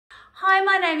Hi,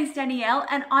 my name is Danielle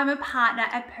and I'm a partner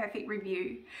at Perfect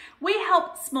Review. We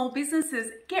help small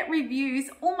businesses get reviews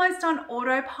almost on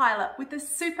autopilot with a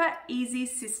super easy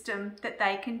system that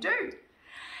they can do.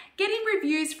 Getting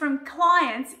reviews from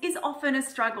clients is often a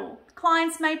struggle.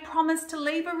 Clients may promise to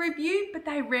leave a review, but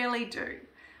they rarely do.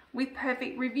 With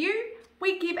Perfect Review,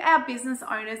 we give our business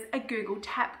owners a Google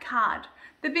Tap card.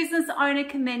 The business owner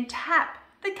can then tap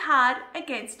the card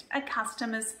against a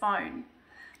customer's phone.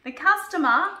 The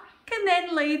customer can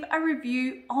then leave a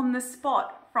review on the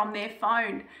spot from their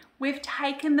phone. We've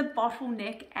taken the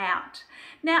bottleneck out.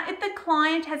 Now, if the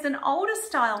client has an older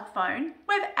style phone,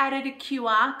 we've added a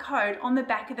QR code on the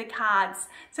back of the cards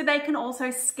so they can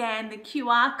also scan the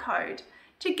QR code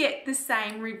to get the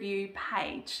same review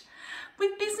page.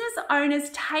 With business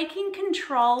owners taking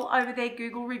control over their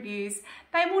Google reviews,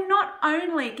 they will not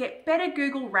only get better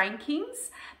Google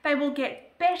rankings, they will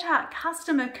get better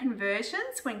customer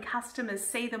conversions when customers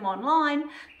see them online.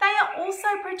 They are also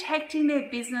protecting their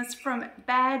business from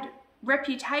bad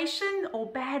reputation or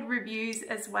bad reviews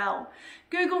as well.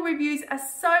 Google reviews are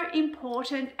so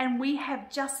important, and we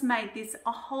have just made this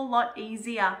a whole lot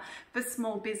easier for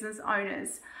small business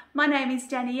owners. My name is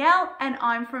Danielle and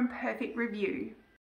I'm from Perfect Review.